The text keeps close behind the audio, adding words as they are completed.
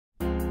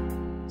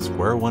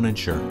Square One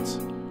Insurance.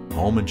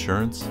 Home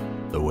insurance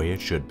the way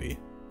it should be.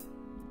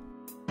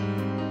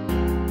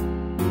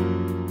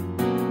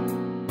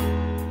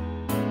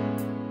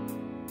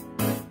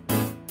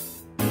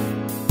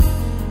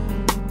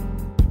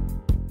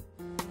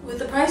 With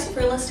the price of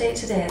real estate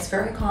today, it's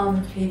very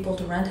common for people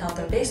to rent out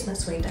their basement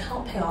suite to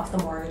help pay off the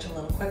mortgage a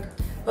little quicker.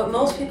 What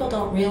most people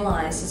don't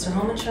realize is their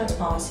home insurance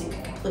policy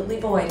could completely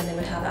void and they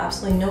would have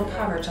absolutely no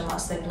coverage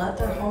unless they've let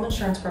their home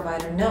insurance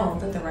provider know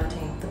that they're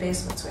renting out the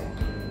basement suite.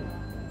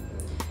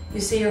 You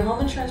see, your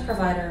home insurance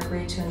provider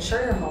agreed to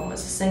insure your home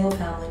as a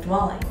single-family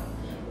dwelling.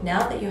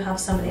 Now that you have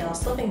somebody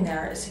else living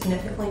there, it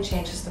significantly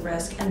changes the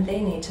risk and they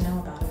need to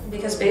know about it.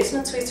 Because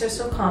basement suites are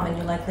so common,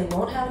 you likely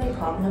won't have any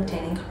problem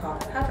obtaining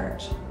proper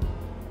coverage.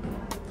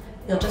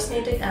 You'll just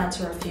need to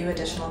answer a few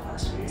additional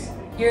questions.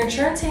 Your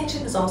insurance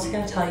agent is also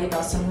going to tell you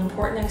about some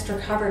important extra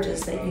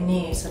coverages that you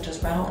need, such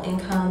as rental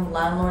income,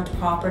 landlord's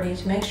property,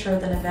 to make sure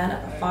that in the event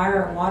of a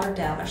fire or water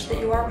damage that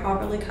you are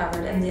properly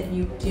covered and that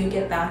you do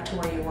get back to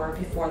where you were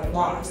before the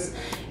loss.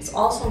 It's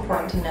also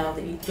important to know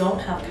that you don't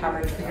have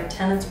coverage for your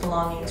tenant's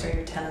belongings or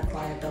your tenant's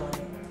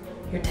liability.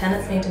 Your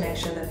tenants need to make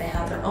sure that they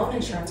have their own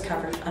insurance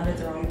coverage under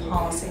their own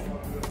policy.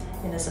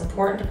 It is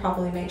important to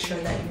probably make sure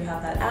that you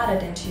have that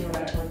added into your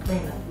rental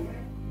agreement.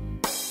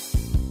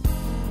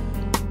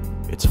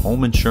 It's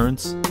home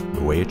insurance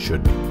the way it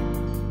should be.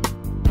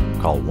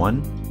 Call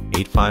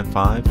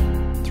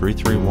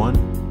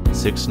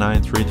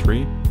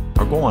 1-855-331-6933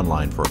 or go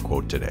online for a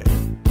quote today.